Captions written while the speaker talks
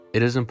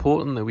It is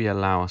important that we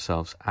allow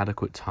ourselves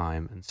adequate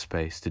time and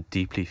space to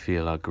deeply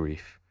feel our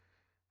grief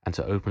and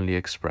to openly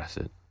express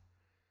it.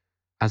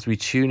 As we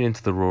tune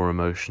into the raw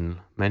emotion,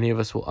 many of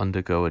us will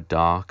undergo a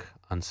dark,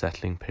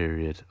 unsettling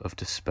period of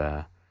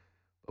despair,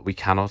 but we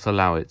cannot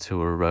allow it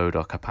to erode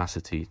our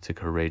capacity to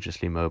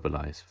courageously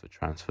mobilize for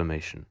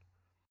transformation.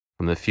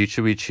 From the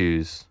Future We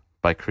Choose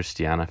by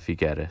Christiana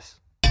Figueres.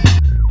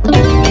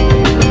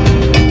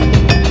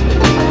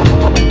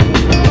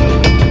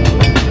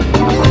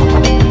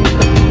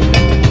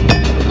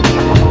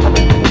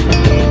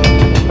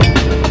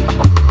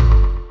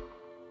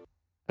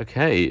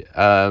 Okay,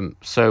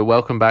 so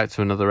welcome back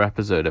to another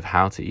episode of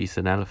How to Eat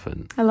an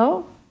Elephant.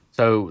 Hello.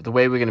 So the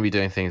way we're going to be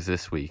doing things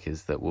this week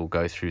is that we'll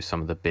go through some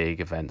of the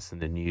big events in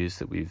the news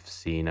that we've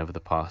seen over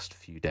the past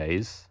few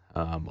days.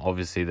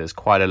 Obviously, there's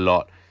quite a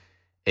lot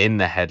in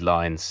the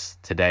headlines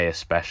today,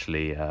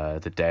 especially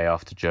the day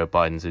after Joe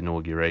Biden's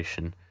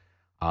inauguration.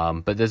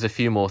 But there's a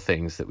few more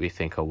things that we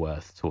think are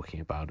worth talking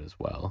about as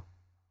well.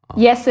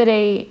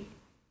 Yesterday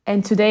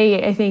and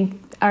today, I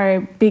think,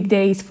 are big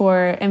days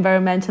for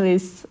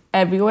environmentalists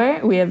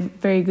everywhere. We have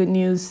very good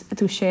news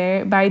to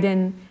share.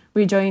 Biden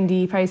rejoined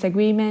the Paris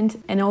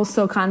Agreement and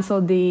also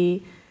canceled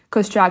the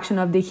construction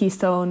of the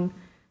Keystone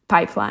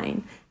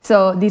pipeline.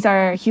 So these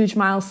are huge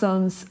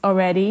milestones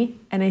already,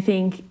 and I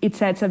think it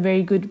sets a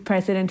very good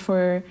precedent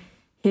for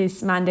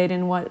his mandate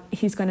and what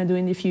he's going to do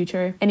in the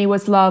future. And it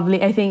was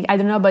lovely. I think, I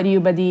don't know about you,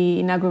 but the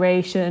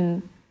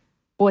inauguration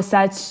was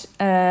such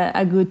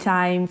a good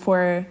time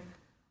for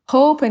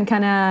hope and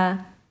kind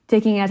of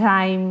taking a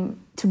time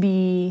to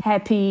be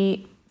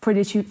happy for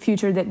the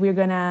future that we're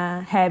going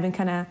to have and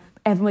kind of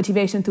have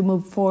motivation to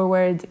move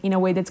forward in a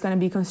way that's going to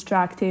be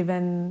constructive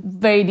and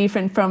very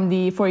different from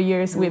the 4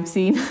 years we've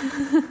seen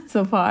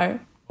so far.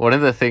 One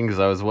of the things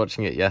I was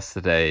watching it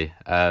yesterday,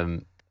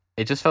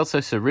 it just felt so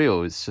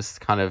surreal. It's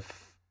just kind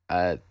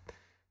of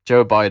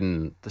Joe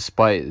Biden,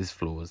 despite his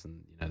flaws,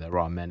 and there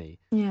are many.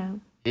 Yeah,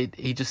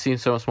 he just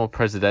seems so much more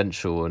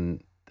presidential.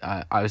 And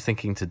I was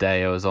thinking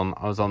today, I was on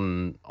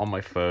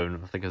my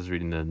phone. I think I was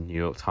reading the New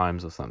York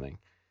Times or something,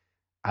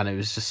 and it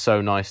was just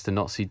so nice to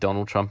not see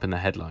Donald Trump in the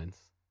headlines.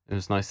 It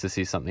was nice to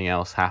see something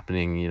else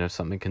happening,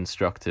 something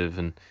constructive,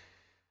 and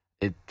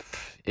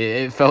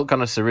it felt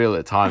kind of surreal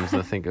at times.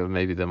 And I think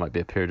maybe there might be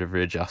a period of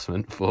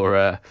readjustment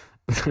for.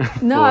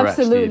 No,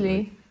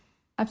 absolutely.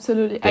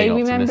 Absolutely.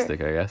 Being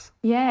optimistic, I guess.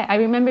 Yeah, I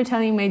remember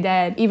telling my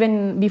dad,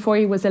 even before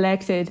he was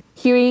elected,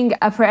 hearing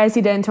a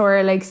president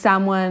or like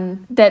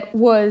someone that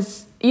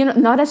was,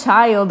 not a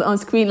child on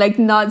screen, like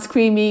not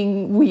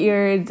screaming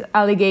weird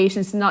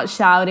allegations, not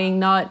shouting,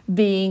 not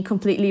being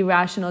completely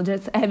rational,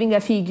 just having a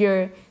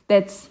figure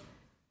that's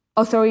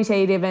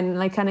authoritative and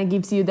like kind of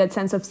gives you that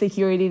sense of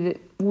security that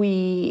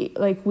we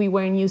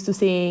weren't used to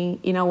seeing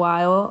in a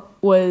while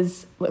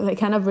was like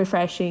kind of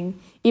refreshing.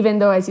 Even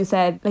though, as you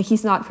said, like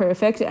he's not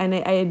perfect, and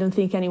I don't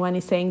think anyone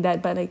is saying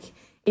that, but like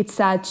it's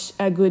such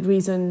a good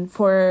reason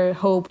for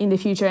hope in the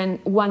future. And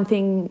one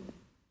thing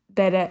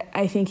that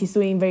I think he's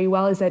doing very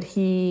well is that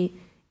he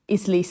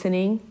is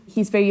listening.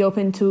 He's very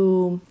open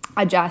to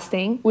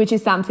adjusting, which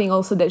is something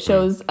also that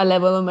shows a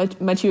level of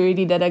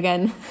maturity that,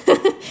 again,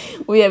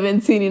 we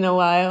haven't seen in a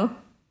while.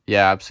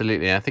 Yeah,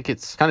 absolutely. I think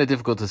it's kind of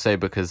difficult to say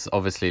because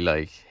obviously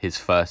like his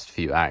first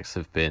few acts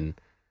have been,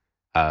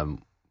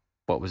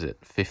 what was it,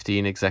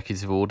 15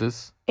 executive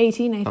orders?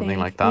 18, I think. Something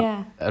like that.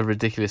 Yeah. A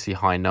ridiculously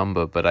high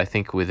number, but I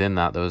think within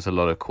that there was a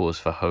lot of cause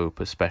for hope,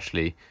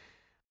 especially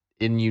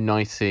in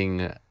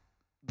uniting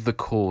the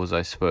cause,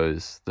 I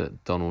suppose,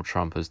 that Donald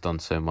Trump has done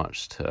so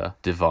much to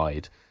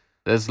divide.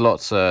 There's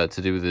lots to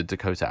do with the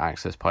Dakota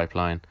Access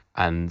Pipeline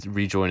and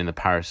rejoining the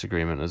Paris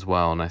Agreement as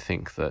well. And I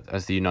think that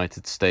as the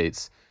United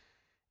States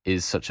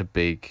is such a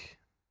big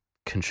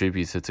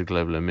contributor to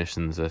global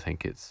emissions, I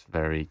think it's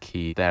very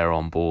key they're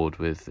on board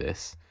with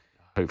this.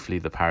 Hopefully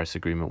the Paris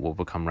Agreement will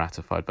become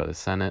ratified by the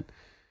Senate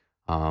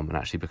and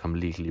actually become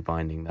legally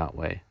binding that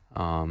way.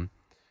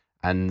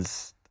 And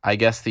I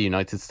guess the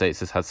United States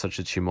has had such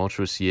a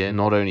tumultuous year,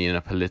 not only in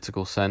a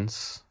political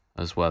sense,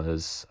 as well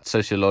as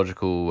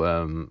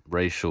sociological,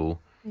 racial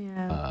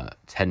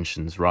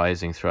tensions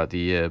rising throughout the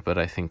year. But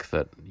I think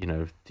that,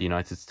 the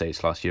United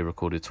States last year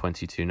recorded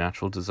 22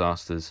 natural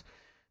disasters,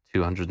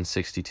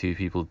 262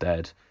 people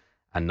dead,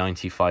 and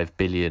 $95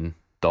 billion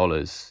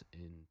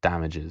in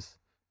damages.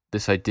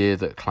 This idea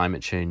that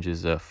climate change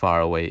is a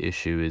faraway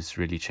issue is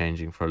really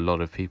changing for a lot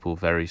of people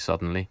very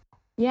suddenly.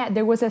 Yeah,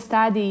 there was a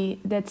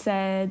study that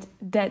said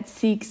that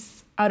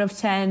 6 out of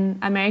 10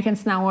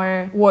 Americans now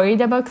are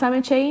worried about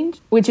climate change,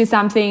 which is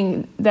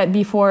something that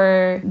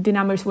before the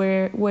numbers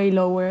were way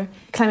lower.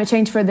 Climate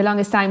change for the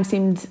longest time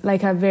seemed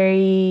like a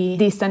very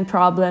distant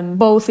problem,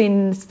 both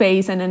in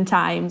space and in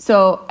time.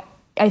 So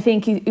I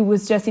think it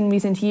was just in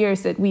recent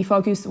years that we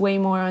focused way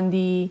more on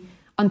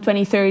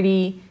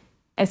 2030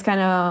 as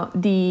kind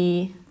of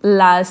the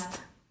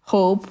last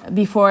hope.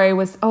 Before it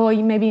was,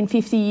 maybe in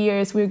 50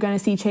 years we're going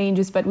to see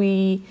changes, but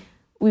we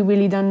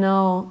really don't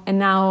know. And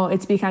now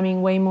it's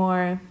becoming way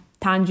more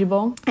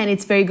tangible. And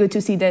it's very good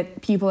to see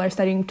that people are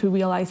starting to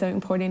realize how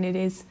important it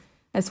is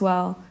as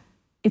well.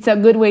 it's a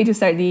good way to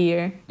start the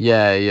year.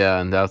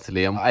 Yeah,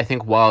 undoubtedly. And I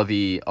think while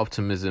the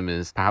optimism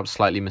is perhaps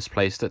slightly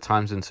misplaced at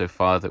times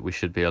insofar that we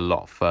should be a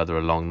lot further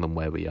along than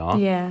where we are,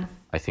 Yeah.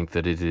 I think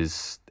that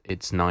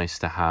it's nice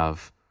to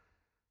have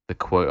the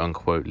quote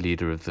unquote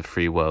leader of the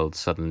free world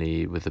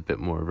suddenly with a bit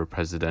more of a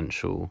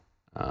presidential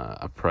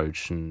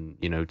approach, and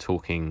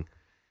talking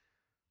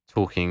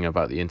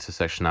about the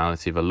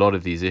intersectionality of a lot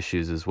of these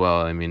issues as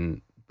well. I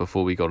mean,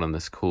 before we got on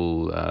this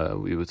call,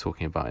 we were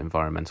talking about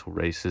environmental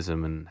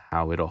racism and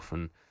how it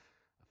often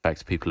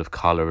affects people of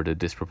color at a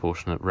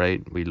disproportionate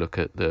rate. We look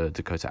at the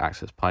Dakota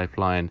Access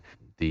Pipeline,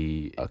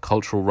 the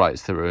cultural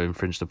rights that were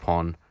infringed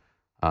upon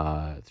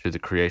through the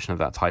creation of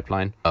that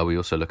pipeline. We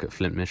also look at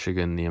Flint,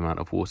 Michigan, the amount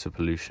of water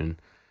pollution,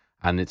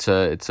 and it's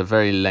a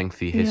very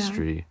lengthy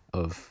history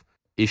of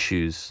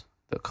issues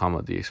that come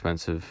at the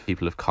expense of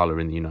people of color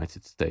in the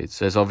United States.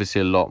 There's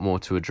obviously a lot more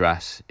to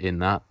address in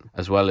that,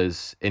 as well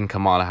as in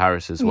Kamala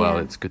Harris as well.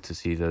 Yeah. It's good to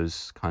see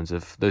those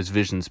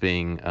visions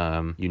being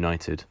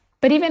united.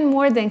 But even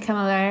more than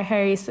Kamala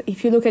Harris,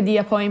 if you look at the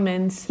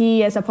appointments, he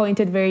has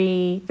appointed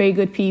very, very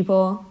good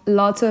people.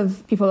 Lots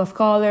of people of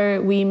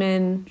color,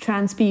 women,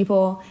 trans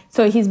people.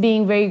 So he's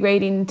being very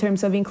great in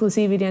terms of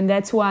inclusivity. And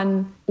that's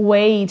one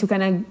way to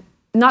kind of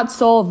not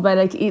solve, but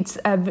like it's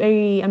a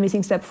very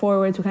amazing step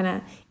forward to kind of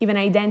even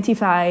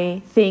identify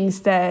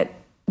things that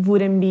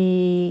wouldn't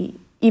be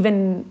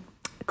even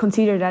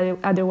considered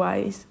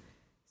otherwise.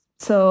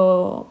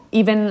 So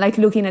even like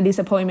looking at this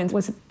appointment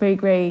was very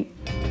great.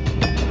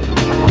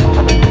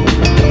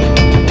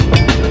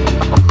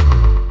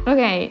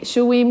 Okay,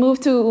 should we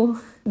move to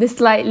the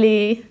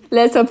slightly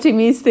less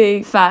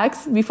optimistic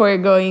facts before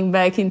going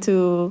back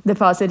into the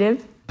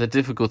positive? The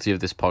difficulty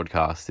of this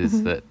podcast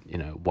is that,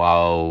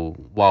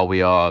 while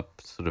we are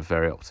sort of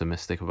very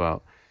optimistic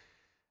about,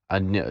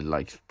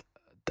 like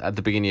at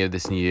the beginning of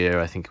this new year,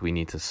 I think we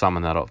need to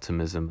summon that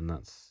optimism, and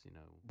that's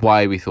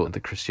why we thought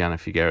the Christiana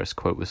Figueres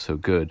quote was so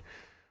good.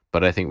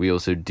 But I think we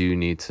also do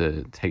need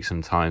to take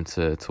some time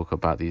to talk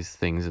about these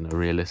things in a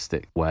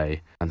realistic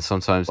way. And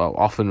sometimes,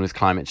 often with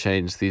climate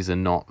change, these are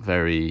not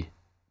very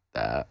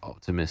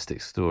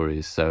optimistic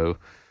stories. So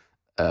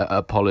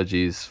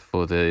apologies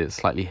for the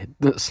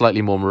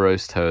slightly more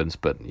morose tones,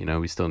 but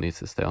we still need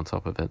to stay on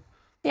top of it.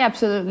 Yeah,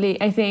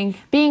 absolutely. I think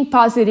being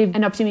positive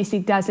and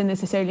optimistic doesn't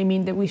necessarily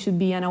mean that we should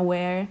be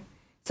unaware.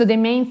 So the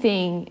main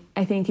thing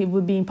I think it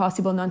would be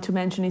impossible not to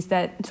mention is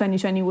that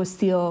 2020 was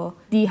still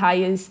the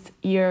highest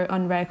year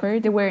on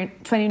record. There were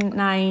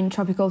 29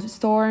 tropical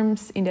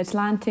storms in the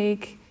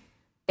Atlantic.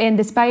 And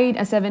despite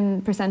a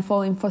 7%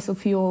 fall in fossil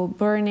fuel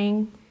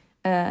burning,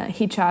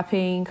 heat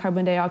trapping,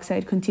 carbon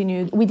dioxide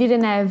continued. We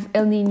didn't have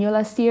El Nino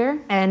last year,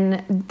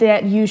 and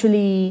that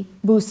usually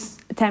boosts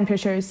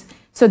temperatures.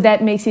 So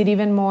that makes it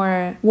even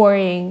more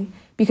worrying,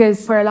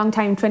 because for a long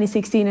time,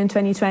 2016 and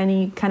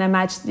 2020 kind of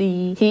matched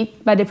the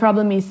heat. But the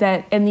problem is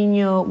that El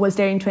Nino was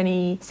there in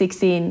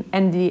 2016,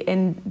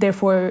 and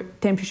therefore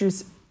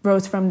temperatures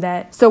rose from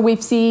that. So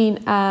we've seen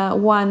a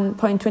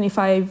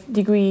 1.25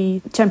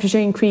 degree temperature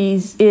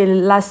increase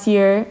last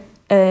year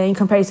in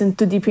comparison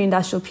to the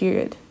pre-industrial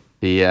period.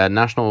 The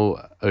National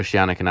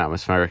Oceanic and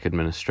Atmospheric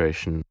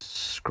Administration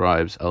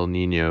describes El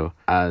Nino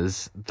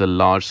as the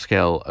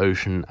large-scale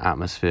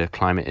ocean-atmosphere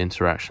climate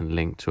interaction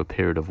linked to a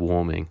period of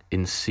warming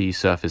in sea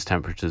surface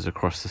temperatures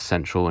across the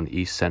central and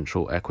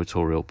east-central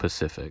equatorial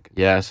Pacific.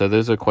 Yeah, so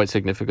those are quite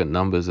significant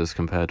numbers as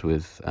compared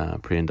with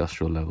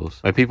pre-industrial levels.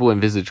 When people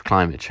envisage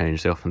climate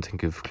change, they often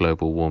think of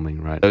global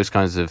warming, right? Those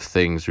kinds of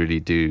things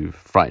really do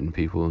frighten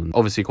people, and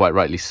obviously quite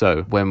rightly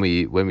so. When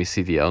we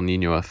see the El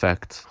Nino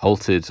effect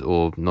halted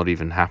or not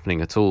even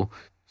happening at all.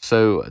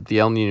 So the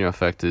El Nino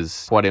effect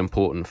is quite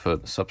important for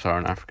the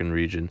sub-Saharan African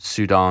region.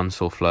 Sudan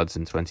saw floods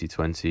in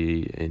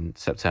 2020 in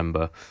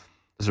September.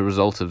 As a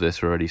result of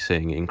this, we're already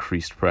seeing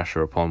increased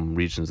pressure upon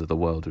regions of the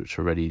world which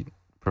are already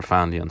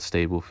profoundly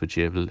unstable for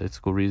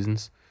geopolitical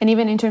reasons. And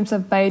even in terms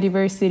of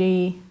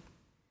biodiversity,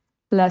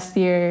 last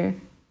year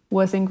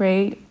wasn't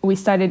great. We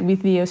started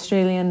with the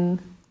Australian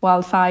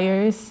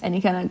wildfires, and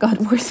it kind of got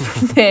worse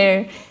from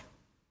there.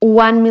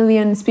 1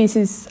 million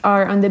species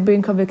are on the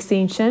brink of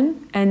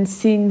extinction, and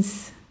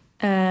since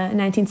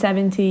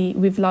 1970,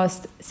 we've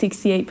lost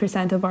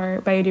 68% of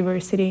our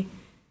biodiversity,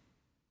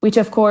 which,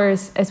 of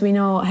course, as we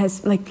know,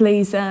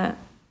 plays an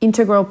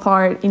integral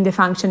part in the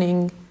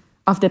functioning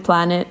of the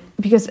planet.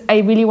 Because I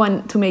really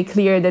want to make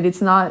clear that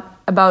it's not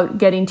about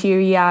getting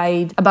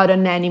teary-eyed about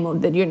an animal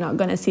that you're not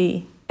going to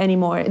see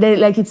anymore.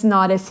 It's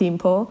not as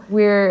simple.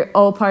 We're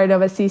all part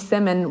of a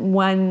system, and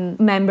one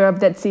member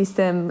of that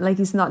system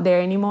is not there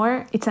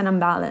anymore. It's an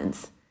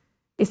imbalance.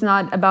 It's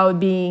not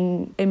about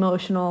being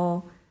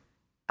emotional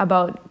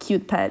about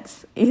cute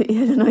pets. I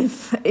don't know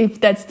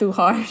if that's too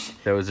harsh.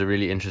 There was a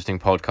really interesting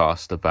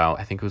podcast about,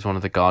 I think it was one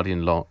of the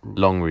Guardian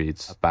long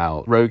reads,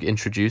 about rogue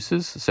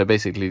introducers. So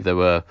basically there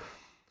were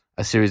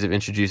a series of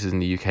introducers in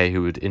the UK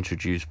who would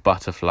introduce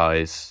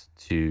butterflies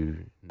to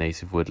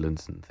native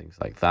woodlands and things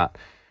like that.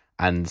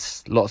 And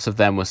lots of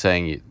them were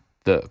saying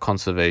that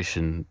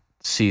conservation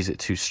sees it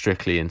too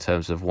strictly in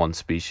terms of one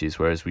species,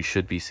 whereas we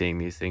should be seeing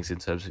these things in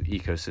terms of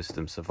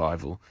ecosystem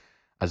survival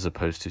as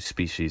opposed to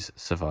species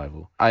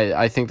survival.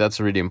 I think that's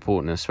really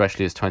important,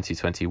 especially as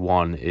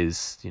 2021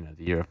 is, the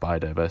year of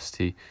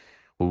biodiversity.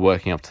 We're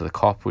working up to the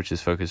COP, which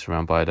is focused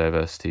around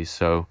biodiversity.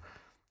 So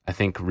I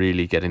think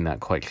really getting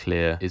that quite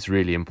clear is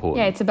really important.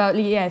 Yeah, it's about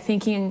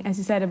thinking, as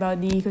you said,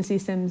 about the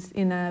ecosystems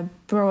in a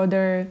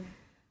broader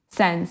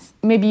sense.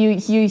 Maybe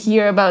you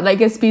hear about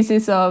like a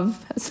species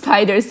of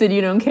spiders that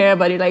you don't care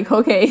about. You're like,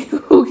 okay,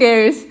 who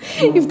cares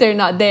if they're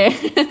not there?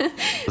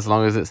 As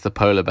long as it's the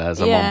polar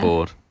bears, I'm on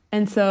board.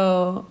 And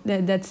so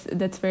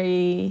that's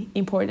very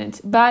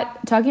important. But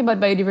talking about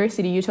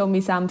biodiversity, you told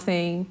me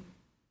something.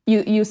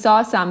 You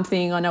saw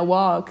something on a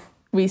walk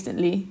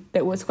recently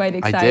that was quite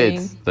exciting.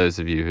 I did. Those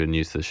of you who are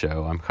new to the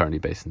show, I'm currently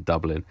based in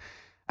Dublin,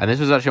 and this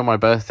was actually on my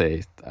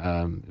birthday.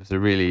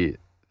 It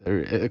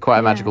was quite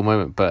a magical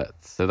moment. But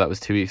so that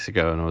was 2 weeks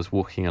ago, and I was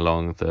walking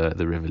along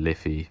the River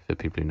Liffey. For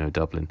people who know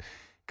Dublin,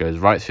 it goes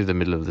right through the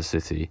middle of the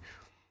city.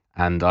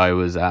 And I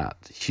was at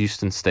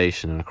Euston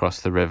Station and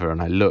across the river,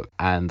 and I looked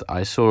and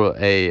I saw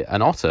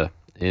an otter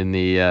in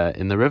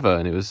the river,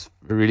 and it was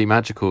really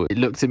magical. It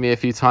looked at me a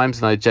few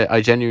times, and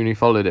I genuinely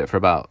followed it for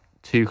about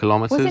 2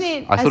 kilometers. Wasn't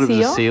it I thought a it was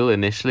seal? a seal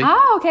initially.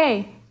 Ah,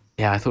 okay.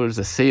 Yeah, I thought it was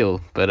a seal,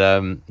 but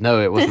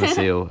no, it wasn't a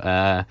seal.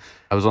 I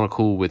was on a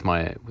call with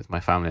my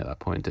family at that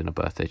point in a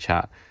birthday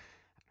chat.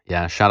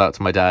 Yeah, shout out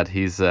to my dad.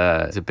 He's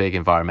a big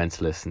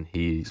environmentalist, and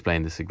he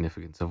explained the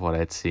significance of what I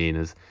had seen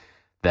as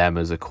them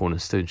as a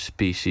cornerstone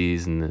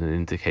species and an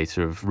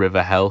indicator of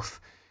river health,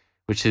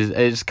 which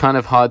is kind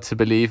of hard to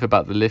believe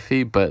about the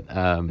Liffey, but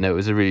no, it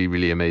was a really,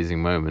 really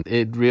amazing moment.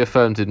 It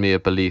reaffirmed in me a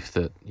belief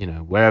that,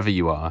 wherever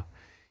you are,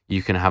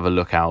 you can have a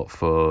look out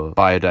for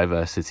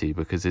biodiversity,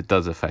 because it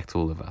does affect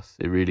all of us.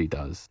 It really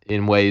does,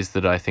 in ways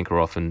that I think are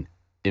often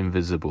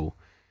invisible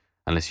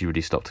unless you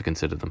really stop to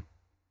consider them.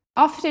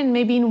 Often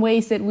maybe in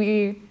ways that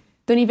we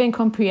don't even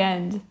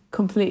comprehend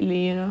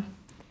completely,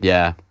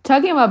 Yeah.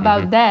 Talking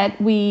about that,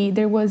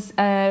 there was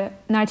an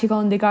article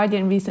in The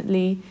Guardian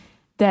recently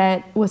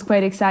that was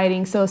quite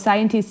exciting. So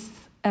scientists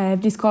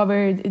have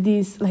discovered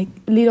this like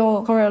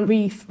little coral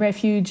reef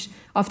refuge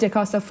off the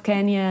coast of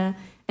Kenya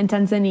and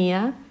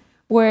Tanzania,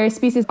 where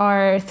species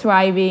are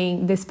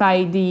thriving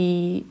despite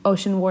the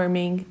ocean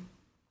warming.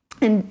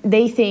 And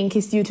they think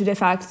it's due to the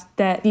fact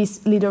that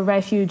this little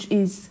refuge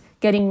is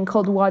getting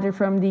cold water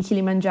from the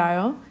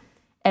Kilimanjaro,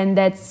 and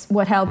that's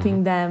what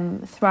helping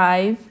them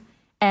thrive.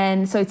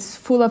 And so it's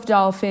full of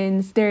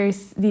dolphins.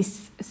 There's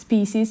this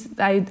species,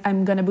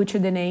 I'm going to butcher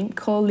the name,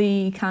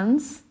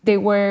 colicans. They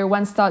were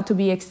once thought to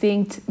be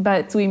extinct,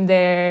 but swim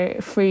there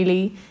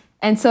freely.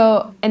 And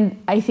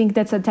I think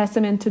that's a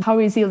testament to how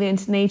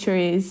resilient nature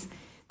is,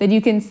 that you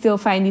can still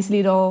find these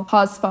little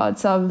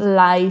hotspots of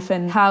life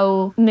and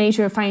how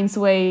nature finds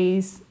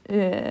ways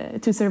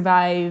to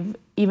survive,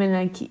 even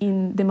like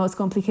in the most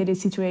complicated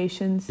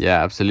situations.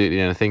 Yeah,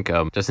 absolutely. And I think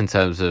just in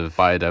terms of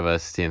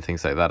biodiversity and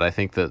things like that, I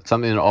think that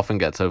something that often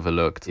gets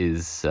overlooked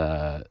is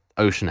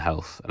ocean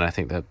health. And I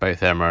think that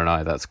both Emma and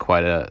I, that's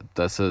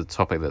a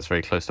topic that's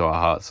very close to our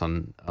hearts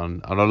on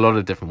a lot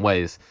of different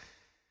ways.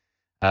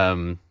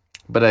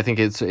 But I think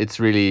it's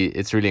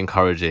really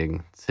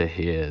encouraging to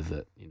hear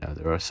that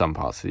there are some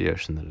parts of the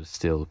ocean that are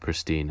still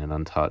pristine and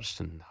untouched,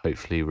 and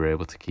hopefully we're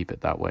able to keep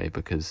it that way,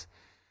 because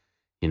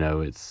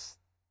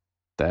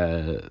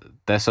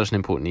they're such an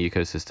important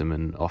ecosystem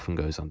and often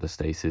goes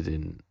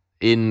understated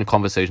in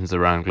conversations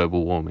around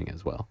global warming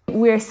as well.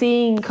 We're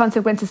seeing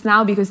consequences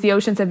now because the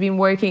oceans have been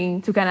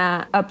working to kind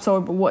of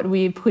absorb what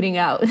we're putting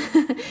out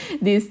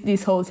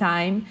this whole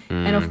time.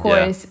 And of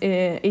course,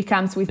 it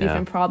comes with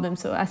different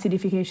problems. So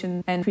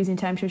acidification and freezing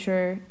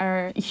temperature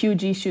are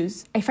huge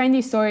issues. I find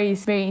these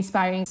stories very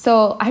inspiring.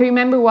 So I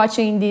remember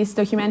watching this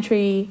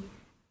documentary,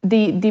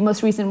 the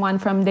most recent one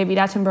from David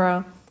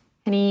Attenborough,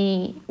 and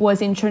he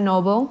was in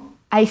Chernobyl.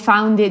 I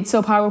found it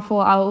so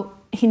powerful how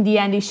in the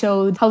end it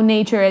showed how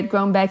nature had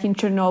grown back in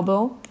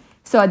Chernobyl.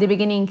 So at the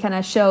beginning kind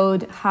of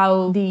showed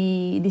how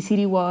the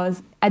city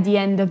was. At the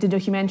end of the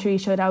documentary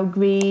showed how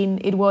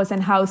green it was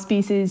and how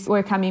species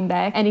were coming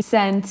back. And it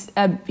sent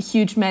a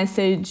huge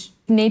message.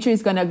 Nature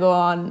is going to go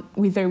on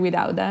with or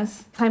without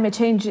us. Climate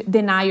change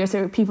deniers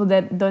or people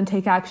that don't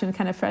take action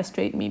kind of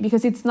frustrate me,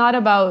 because it's not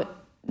about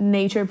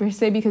nature per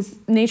se, because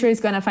nature is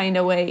going to find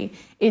a way.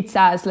 It's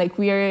us, like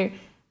we are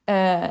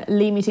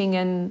limiting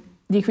and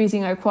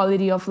decreasing our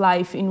quality of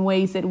life in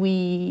ways that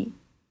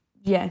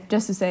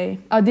just to say,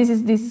 this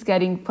is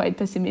getting quite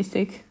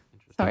pessimistic.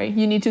 Sorry,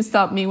 you need to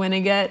stop me when I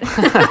get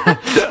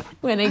too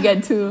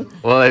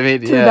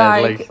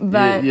dark. Like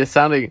but you're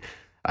sounding.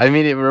 I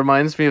mean, it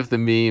reminds me of the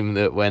meme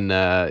that when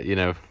at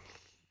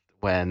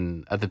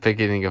the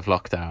beginning of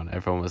lockdown,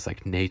 everyone was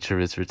like, "Nature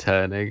is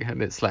returning,"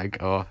 and it's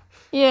like, oh.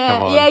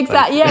 Yeah,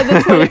 exactly. Yeah,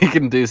 that's we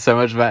can do so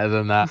much better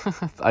than that.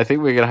 I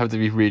think we're going to have to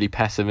be really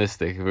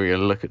pessimistic if we're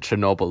going to look at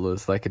Chernobyl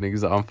as like an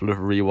example of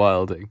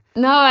rewilding.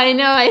 No, I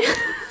know.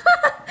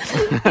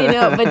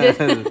 But just...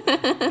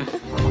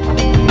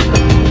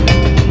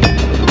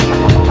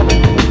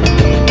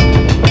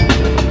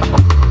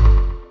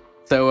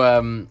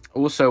 So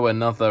also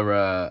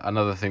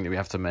another thing that we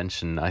have to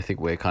mention, I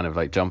think we're kind of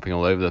like jumping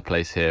all over the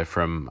place here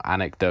from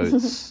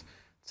anecdotes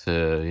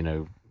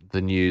to,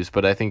 the news,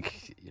 but I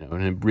think,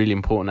 a really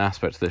important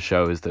aspect of the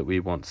show is that we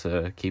want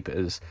to keep it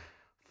as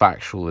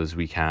factual as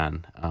we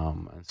can.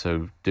 And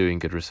so doing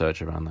good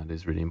research around that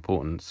is really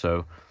important.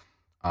 So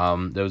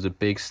there was a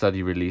big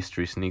study released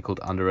recently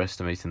called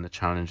Underestimating the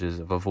Challenges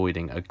of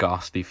Avoiding a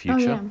Ghastly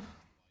Future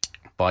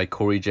by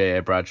Corey J.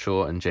 A.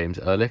 Bradshaw and James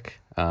Ehrlich.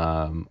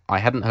 I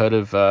hadn't heard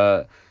of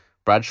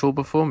Bradshaw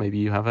before. Maybe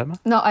you have, Emma?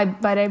 No,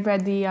 but I've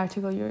read the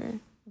article you're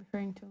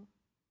referring to.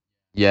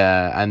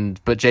 Yeah,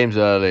 but James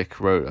Ehrlich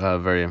wrote a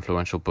very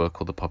influential book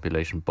called The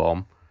Population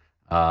Bomb.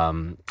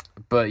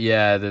 But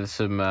yeah, there's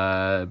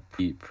some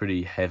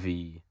pretty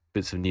heavy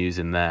bits of news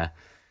in there.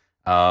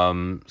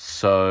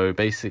 So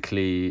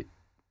basically,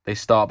 they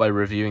start by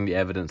reviewing the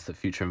evidence that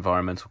future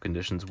environmental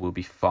conditions will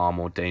be far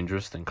more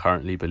dangerous than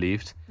currently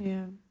believed.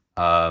 Yeah.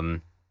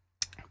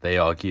 They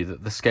argue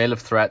that the scale of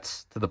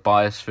threats to the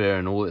biosphere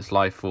and all its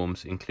life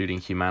forms, including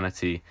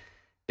humanity,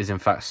 is in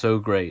fact so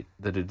great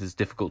that it is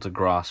difficult to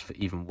grasp for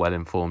even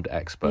well-informed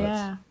experts.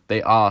 Yeah.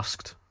 They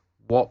asked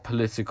what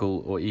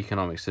political or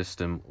economic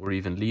system or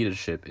even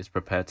leadership is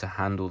prepared to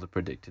handle the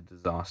predicted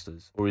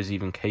disasters or is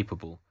even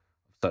capable of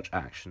such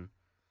action.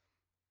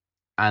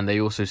 And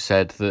they also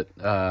said that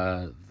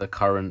the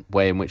current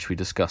way in which we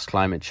discuss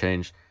climate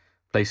change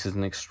places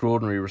an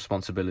extraordinary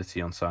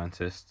responsibility on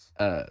scientists.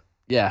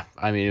 Yeah,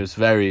 I mean, it was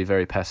very,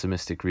 very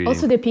pessimistic reading.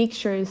 Also, the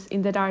pictures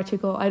in that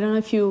article, I don't know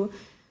if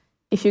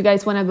you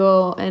guys want to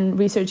go and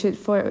research it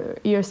for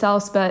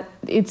yourselves, but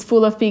it's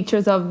full of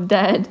pictures of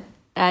dead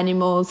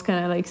animals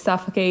kind of like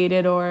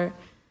suffocated or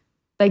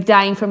like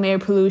dying from air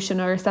pollution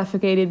or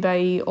suffocated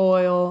by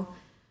oil.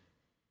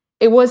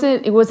 It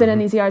wasn't an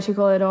easy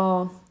article at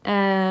all.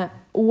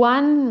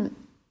 One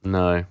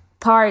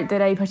part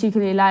that I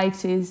particularly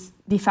liked is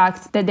the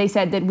fact that they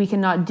said that we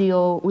cannot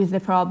deal with the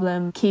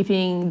problem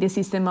keeping the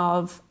system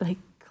of like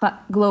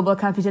global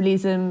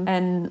capitalism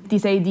and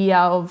this idea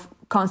of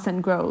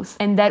constant growth.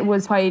 And that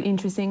was quite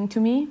interesting to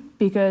me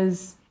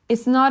because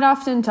it's not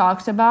often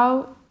talked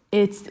about.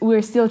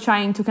 We're still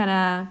trying to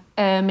kind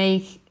of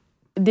make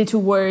the two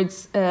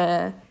words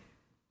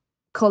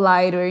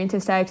collide or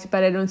intersect,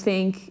 but I don't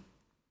think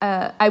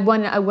I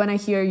want to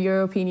hear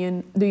your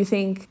opinion. Do you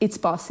think it's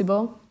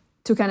possible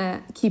to kind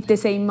of keep the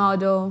same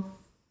model?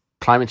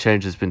 Climate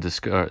change has been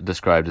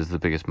described as the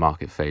biggest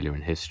market failure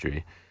in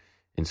history,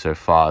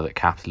 insofar that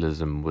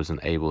capitalism wasn't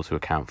able to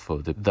account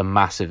for the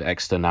massive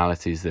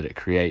externalities that it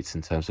creates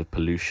in terms of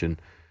pollution,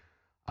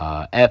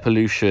 air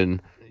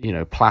pollution,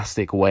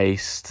 plastic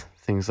waste,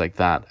 things like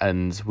that.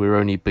 And we're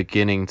only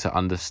beginning to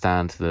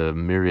understand the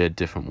myriad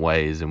different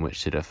ways in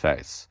which it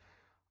affects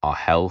our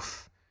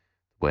health,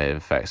 the way it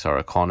affects our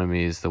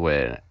economies, the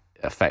way it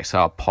affects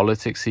our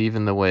politics,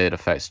 even the way it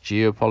affects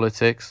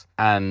geopolitics.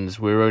 And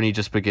we're only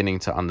just beginning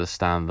to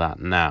understand that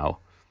now.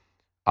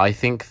 I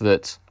think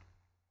that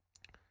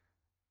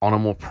on a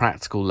more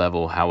practical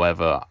level,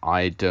 however,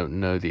 I don't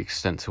know the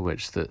extent to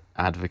which that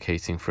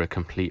advocating for a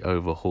complete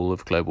overhaul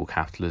of global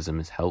capitalism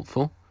is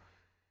helpful,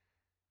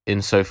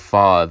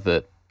 insofar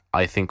that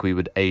I think we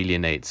would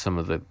alienate some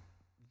of the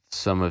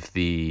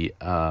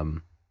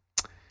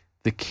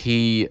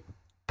key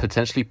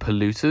potentially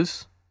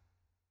polluters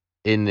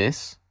in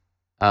this.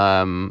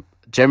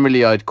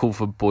 Generally, I'd call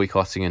for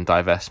boycotting and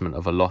divestment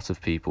of a lot of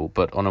people,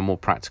 but on a more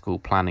practical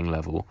planning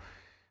level,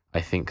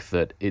 I think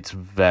that it's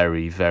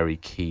very, very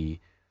key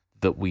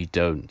that we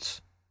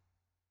don't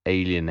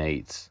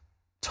alienate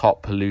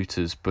top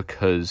polluters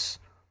because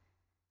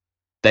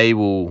they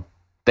will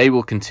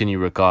continue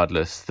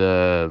regardless.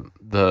 The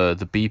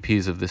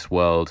BPs of this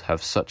world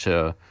have such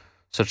a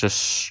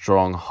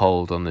strong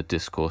hold on the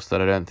discourse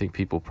that I don't think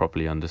people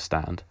properly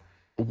understand.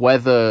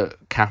 Whether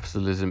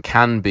capitalism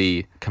can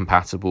be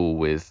compatible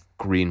with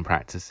green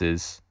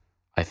practices,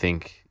 I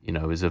think,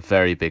 is a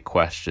very big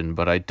question,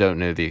 but I don't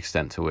know the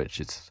extent to which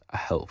it's a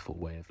helpful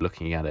way of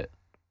looking at it.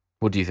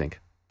 What do you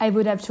think? I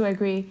would have to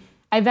agree.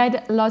 I've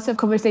had lots of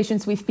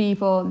conversations with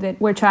people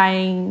that were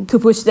trying to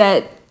push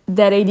that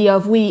idea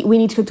of we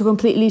need to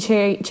completely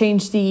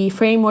change the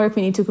framework,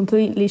 we need to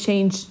completely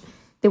change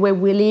the way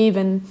we live,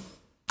 and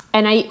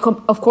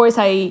of course,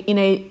 in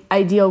an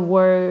ideal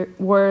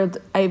world,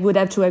 I would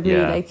have to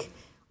agree,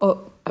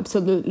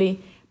 absolutely.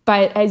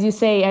 But as you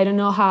say, I don't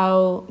know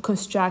how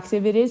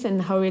constructive it is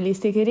and how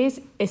realistic it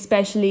is,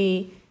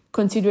 especially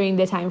considering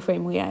the time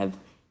frame we have,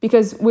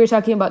 because we're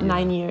talking about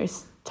 9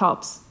 years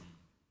tops.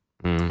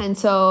 And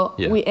so,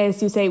 we,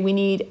 as you say, we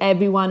need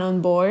everyone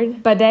on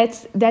board. But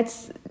that's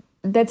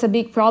a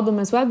big problem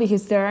as well,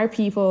 because there are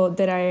people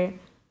that are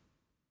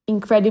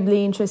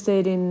incredibly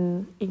interested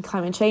in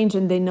climate change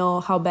and they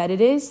know how bad it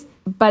is,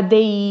 but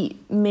they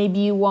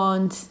maybe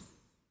want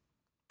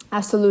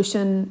a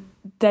solution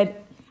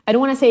that, I don't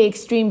want to say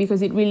extreme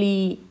because it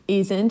really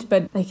isn't,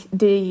 but like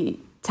the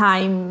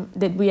time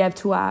that we have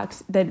to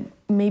act that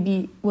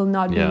maybe will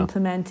not be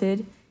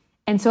implemented.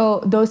 And so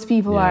those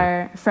people Yeah.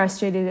 are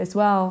frustrated as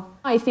well.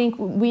 I think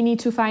we need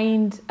to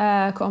find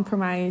a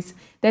compromise.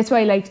 That's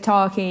why like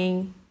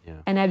talking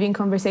and having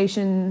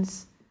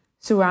conversations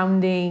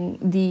surrounding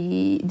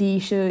the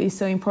issue is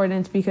so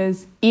important,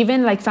 because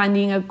even like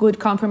finding a good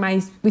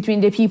compromise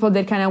between the people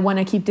that kind of want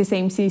to keep the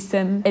same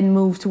system and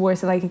move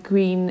towards like a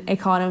green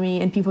economy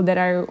and people that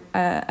are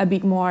a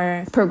bit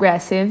more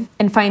progressive,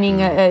 and finding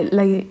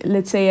like,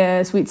 let's say,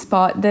 a sweet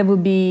spot, that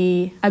would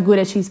be a good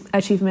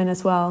achievement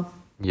as well.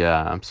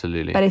 Yeah,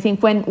 absolutely. But I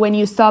think when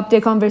you stop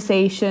the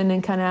conversation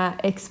and kind of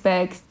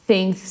expect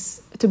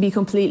things to be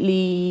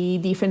completely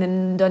different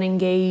and don't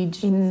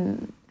engage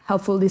in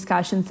helpful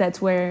discussions,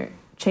 that's where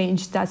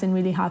change doesn't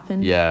really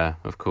happen. Yeah,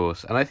 of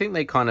course. And I think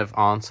they kind of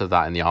answer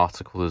that in the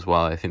article as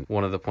well. I think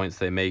one of the points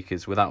they make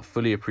is, without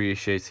fully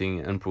appreciating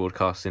and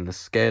broadcasting the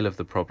scale of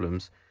the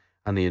problems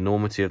and the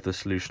enormity of the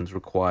solutions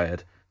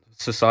required,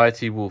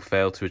 society will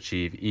fail to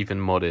achieve even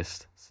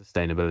modest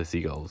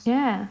sustainability goals.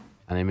 Yeah.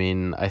 And I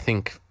mean, I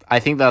think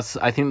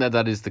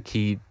that is the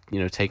key,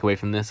 takeaway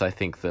from this. I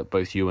think that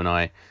both you and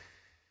I,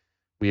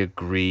 we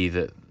agree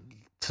that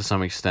to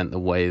some extent the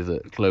way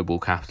that global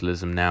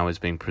capitalism now is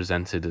being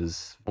presented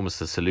as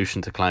almost a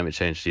solution to climate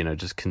change,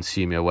 just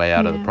consume your way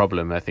out of the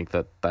problem. I think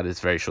that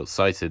is very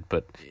short-sighted,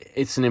 but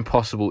it's an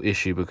impossible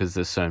issue because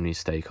there's so many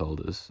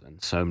stakeholders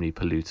and so many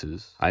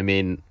polluters. I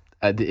mean,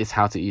 it's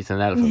how to eat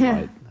an elephant,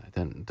 right? I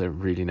don't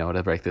really know how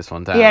to break this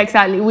one down. Yeah,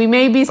 exactly. We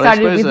maybe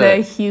started with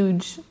a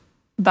huge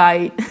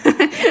bite.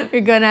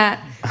 We're gonna,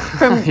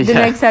 from the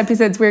next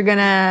episodes, we're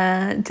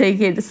gonna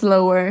take it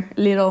slower,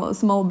 little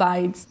small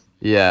bites.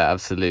 Yeah,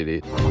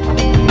 absolutely.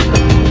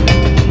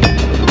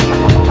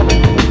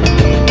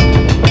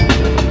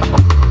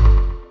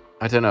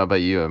 I don't know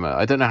about you, Emma.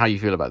 I don't know how you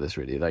feel about this,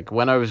 really. Like,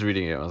 when I was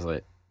reading it, I was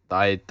like,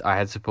 I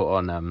had to put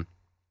on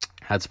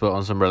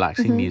some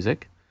relaxing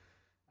music.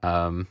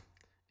 If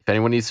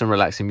anyone needs some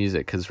relaxing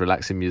music, because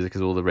relaxing music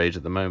is all the rage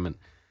at the moment,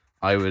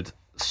 I would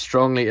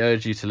strongly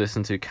urge you to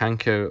listen to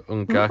Kanko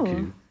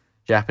Ungaku,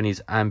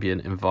 Japanese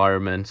ambient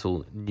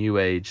environmental new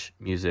age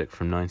music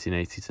from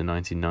 1980 to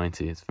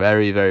 1990. It's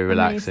very, very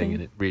relaxing. Amazing.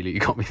 And it really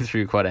got me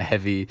through quite a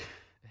heavy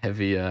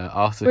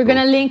article. We're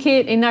gonna link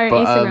it in our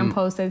Instagram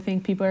post. I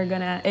think people are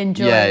gonna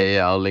enjoy it.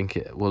 I'll link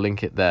it. We'll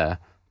link it there.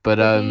 But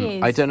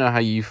I don't know how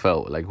you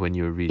felt like when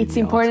you were reading it's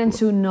important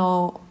article. To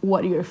know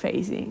what you're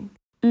facing.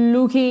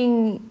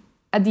 Looking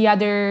at the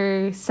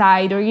other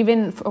side, or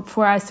even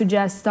for us to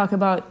just talk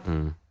about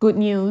good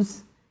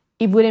news,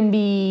 it wouldn't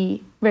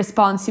be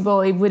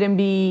responsible, it wouldn't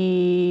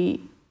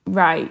be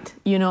right.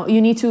 You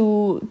need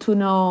to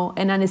know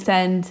and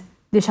understand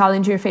the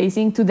challenge you're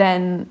facing to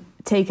then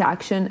take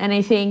action. And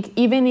I think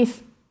even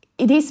if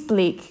it is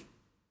bleak,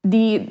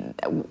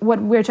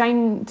 what we're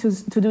trying to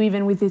do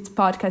even with this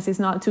podcast is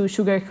not to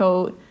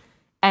sugarcoat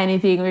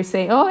anything or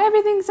say, oh,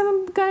 everything's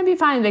gonna be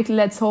fine, like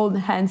let's hold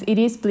hands. It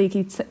is bleak,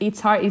 it's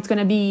hard,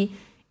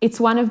 it's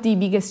one of the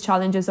biggest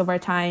challenges of our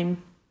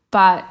time.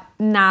 But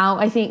now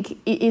I think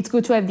it's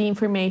good to have the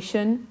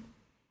information.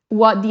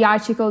 What the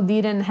article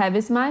didn't have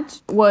as much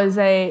was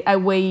a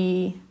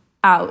way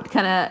out,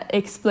 kind of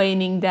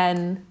explaining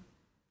then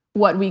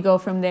what we go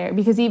from there.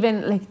 Because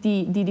even like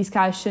the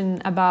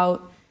discussion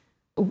about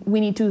we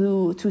need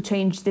to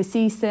change the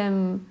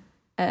system,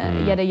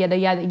 yada, yada,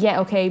 yada. Yeah,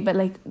 okay, but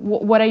like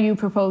what are you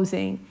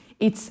proposing?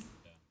 It's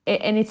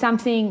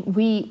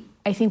something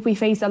I think we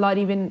face a lot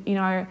even in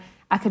our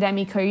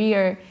academic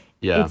career.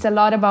 Yeah. It's a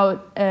lot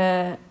about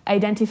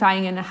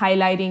identifying and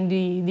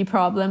highlighting the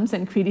problems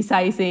and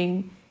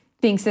criticizing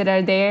things that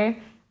are there,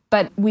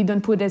 but we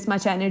don't put as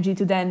much energy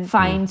to then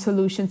find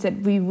solutions that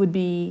we would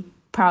be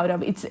proud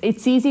of.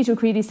 It's easy to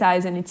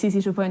criticize and it's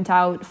easy to point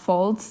out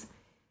faults.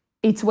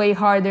 It's way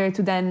harder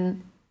to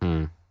then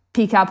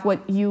pick up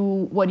what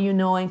you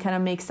know and kind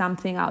of make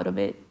something out of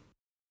it.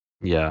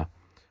 Yeah,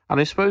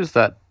 and I suppose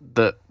that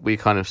we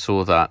kind of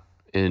saw that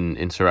in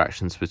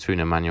interactions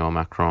between Emmanuel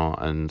Macron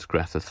and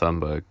Greta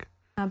Thunberg.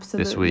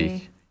 Absolutely. This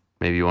week.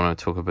 Maybe you want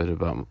to talk a bit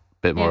more about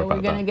that. Yeah,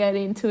 we're gonna get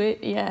into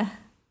it. Yeah,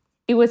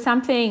 it was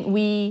something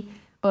we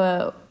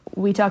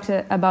talked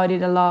about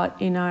it a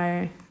lot in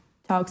our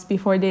talks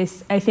before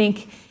this. I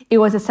think it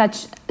was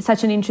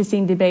such an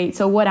interesting debate.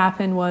 So what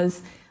happened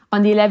was,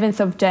 on the 11th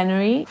of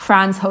January,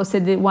 France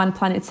hosted the One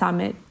Planet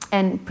Summit,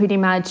 and pretty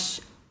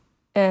much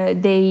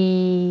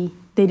they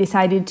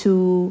decided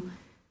to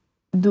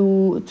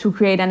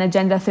create an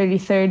Agenda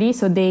 2030.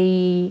 So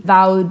they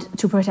vowed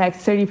to protect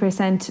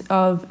 30%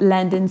 of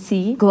land and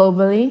sea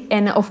globally.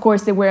 And of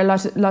course, there were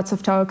lots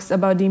of talks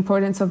about the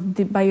importance of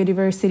the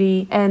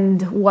biodiversity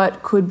and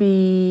what could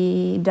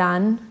be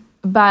done.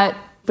 But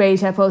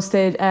Greta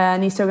posted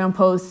an Instagram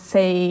post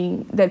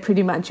saying that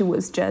pretty much it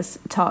was just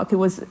talk. It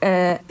was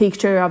a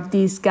picture of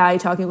this guy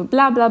talking with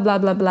blah, blah, blah,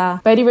 blah, blah.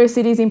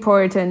 Biodiversity is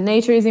important.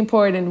 Nature is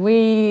important.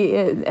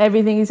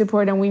 Everything is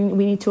important. We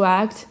need to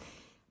act.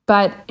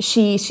 But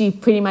she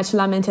pretty much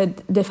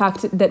lamented the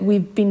fact that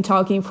we've been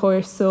talking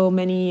for so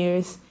many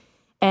years.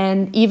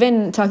 And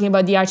even talking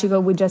about the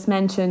article we just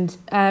mentioned,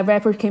 a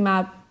report came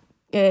out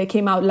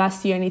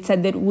last year, and it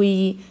said that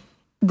we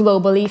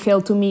globally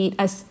failed to meet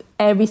as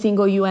every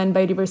single UN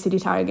biodiversity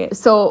target.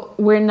 So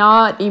we're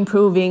not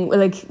improving.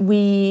 Like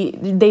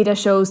data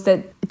shows that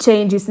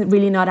change is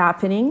really not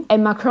happening.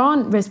 And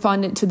Macron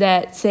responded to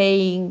that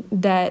saying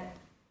that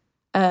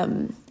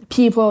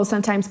people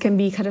sometimes can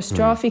be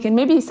catastrophic, and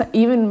maybe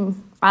even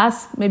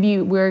us, maybe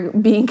we're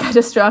being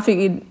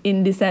catastrophic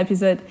in this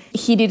episode.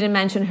 He didn't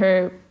mention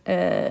her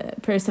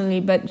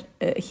personally, but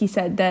he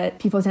said that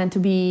people tend to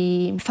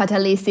be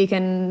fatalistic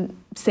and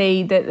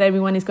say that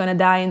everyone is going to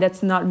die, and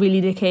that's not really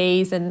the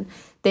case, and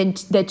then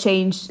that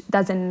change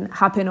doesn't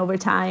happen over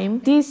time.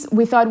 This,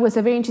 we thought, was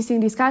a very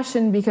interesting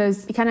discussion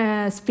because it kind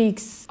of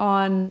speaks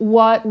on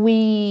what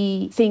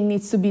we think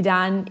needs to be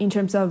done in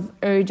terms of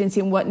urgency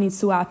and what needs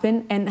to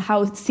happen and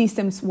how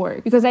systems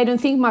work. Because I don't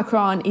think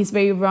Macron is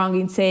very wrong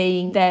in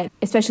saying that,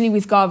 especially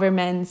with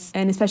governments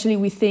and especially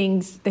with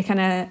things that kind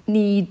of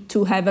need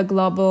to have a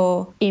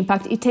global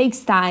impact, it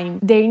takes time.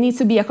 There needs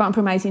to be a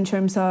compromise in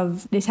terms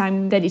of the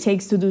time that it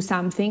takes to do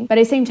something. But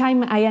at the same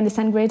time, I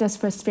understand Greta's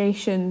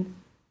frustration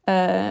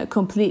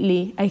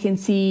completely. I can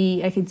see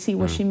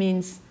what she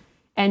means.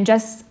 And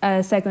just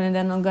a second, and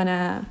then I'm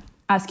gonna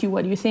ask you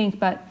what you think.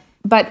 But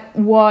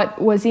what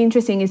was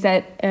interesting is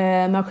that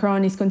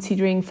Macron is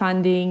considering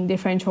funding the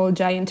French-owned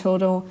Giant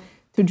Total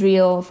to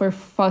drill for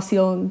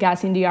fossil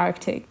gas in the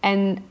Arctic.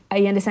 And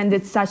I understand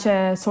that's such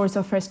a source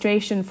of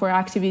frustration for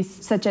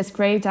activists such as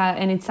Greta,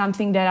 and it's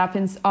something that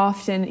happens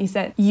often, is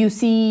that you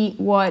see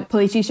what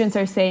politicians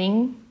are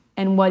saying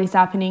and what is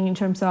happening in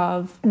terms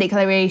of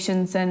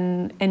declarations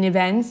and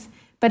events.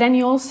 But then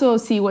you also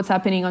see what's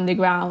happening on the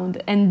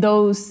ground. And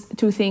those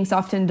two things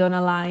often don't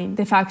align.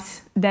 The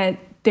fact that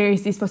there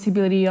is this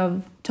possibility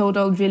of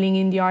total drilling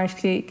in the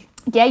Arctic.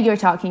 Yeah, you're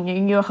talking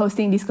and you're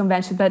hosting this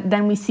convention, but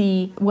then we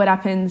see what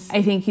happens.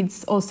 I think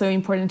it's also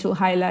important to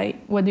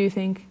highlight. What do you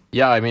think?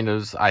 Yeah, I mean,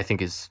 I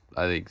think it's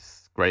a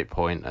great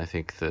point. I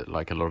think that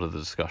like a lot of the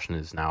discussion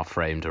is now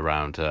framed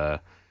around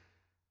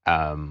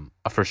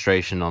a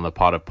frustration on the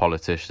part of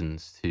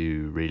politicians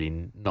to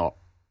really not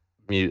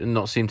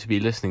seem to be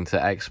listening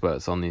to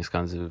experts on these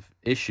kinds of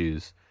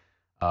issues.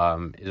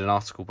 In an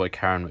article by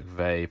Karen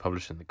McVeigh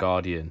published in The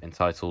Guardian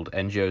entitled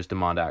 "NGOs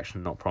Demand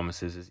Action, Not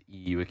Promises as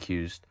EU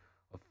Accused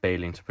of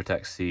Failing to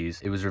Protect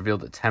Seas," it was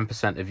revealed that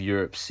 10% of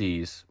Europe's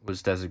seas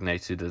was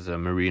designated as a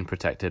marine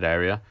protected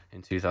area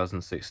in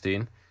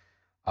 2016.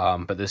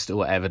 But there's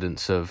still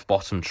evidence of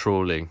bottom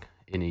trawling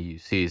in EU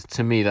seas.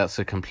 To me, that's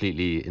a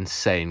completely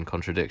insane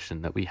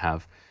contradiction that we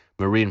have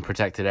marine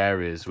protected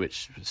areas,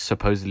 which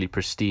supposedly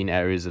pristine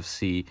areas of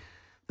sea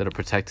that are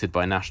protected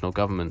by national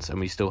governments, and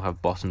we still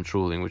have bottom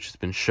trawling, which has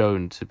been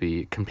shown to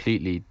be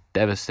completely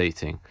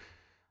devastating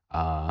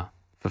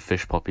for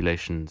fish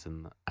populations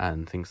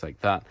and things like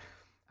that.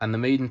 And the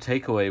main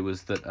takeaway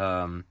was that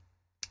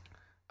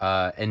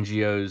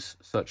NGOs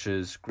such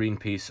as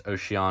Greenpeace,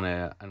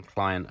 Oceania, and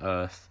Client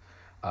Earth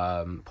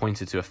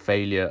pointed to a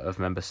failure of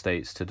member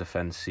states to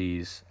defend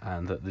seas,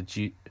 and that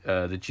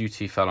the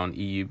duty fell on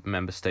EU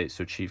member states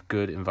to achieve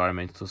good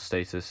environmental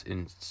status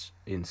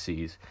in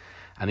seas.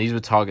 And these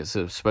were targets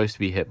that were supposed to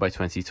be hit by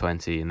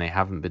 2020, and they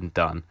haven't been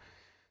done.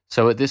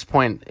 So at this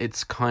point,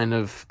 it's kind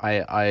of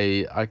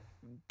I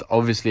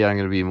obviously I'm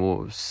going to be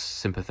more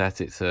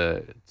sympathetic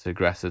to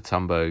Greta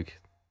Thunberg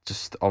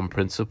just on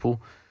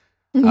principle.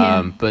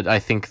 Yeah. But I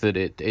think that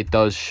it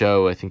does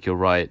show, I think you're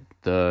right,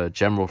 the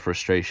general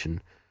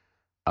frustration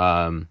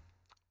on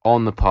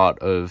the part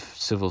of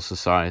civil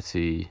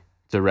society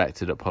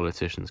directed at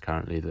politicians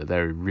currently, that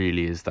there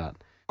really is that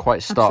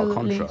quite stark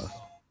contrast.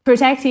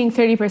 Protecting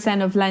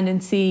 30% of land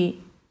and sea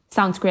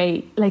sounds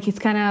great. Like, it's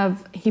kind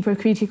of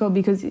hypocritical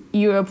because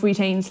Europe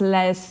retains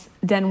less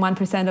than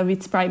 1% of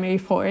its primary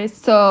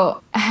forest.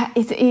 So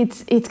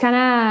it's kind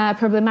of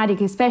problematic,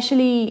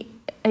 especially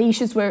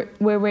issues were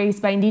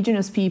raised by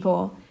indigenous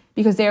people,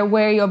 because they're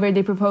wary over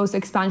the proposed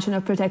expansion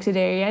of protected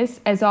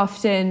areas, as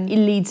often it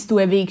leads to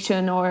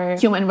eviction or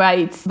human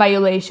rights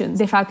violations.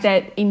 The fact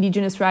that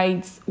indigenous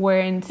rights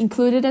weren't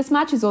included as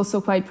much is also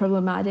quite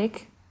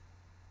problematic.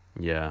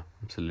 Yeah,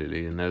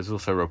 absolutely. And there's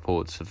also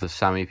reports of the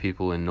Sami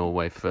people in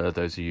Norway, for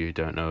those of you who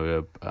don't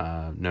know,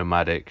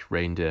 nomadic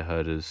reindeer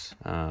herders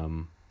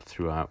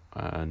throughout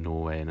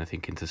Norway, and I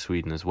think into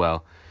Sweden as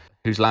well,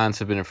 whose lands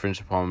have been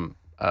infringed upon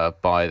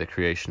by the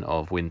creation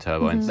of wind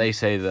turbines. Mm-hmm. They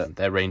say that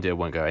their reindeer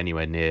won't go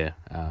anywhere near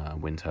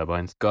wind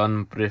turbines.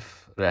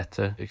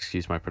 Gunbrifrete,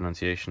 excuse my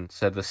pronunciation,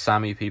 said the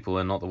Sami people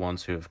are not the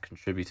ones who have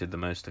contributed the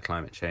most to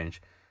climate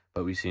change,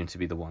 but we seem to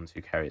be the ones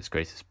who carry its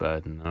greatest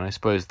burden. And I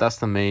suppose that's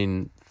the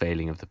main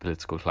failing of the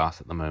political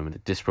class at the moment, the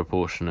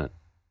disproportionate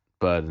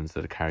burdens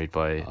that are carried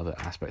by other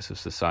aspects of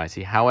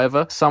society.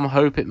 However, some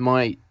hope it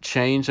might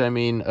change. I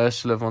mean,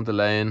 Ursula von der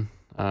Leyen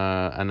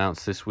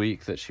announced this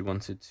week that she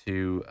wanted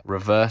to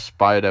reverse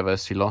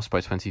biodiversity loss by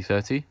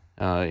 2030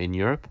 in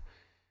Europe.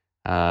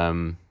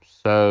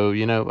 So,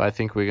 I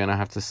think we're going to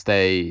have to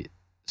stay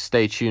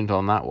tuned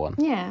on that one.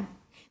 Yeah.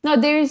 No,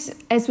 there's,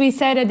 as we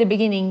said at the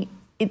beginning,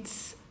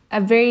 it's a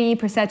very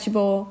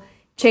perceptible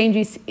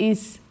change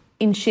is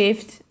in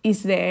shift,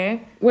 is there.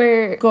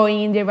 We're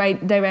going in the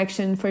right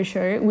direction for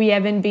sure. We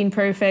haven't been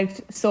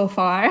perfect so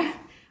far,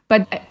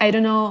 But I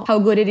don't know how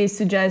good it is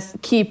to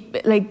just keep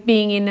like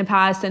being in the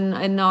past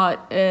and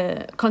not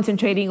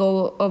concentrating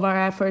all of our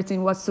efforts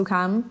in what's to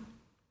come,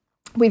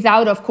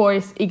 without, of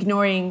course,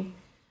 ignoring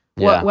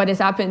what has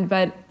happened.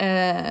 But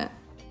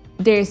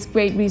there's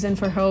great reason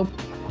for hope.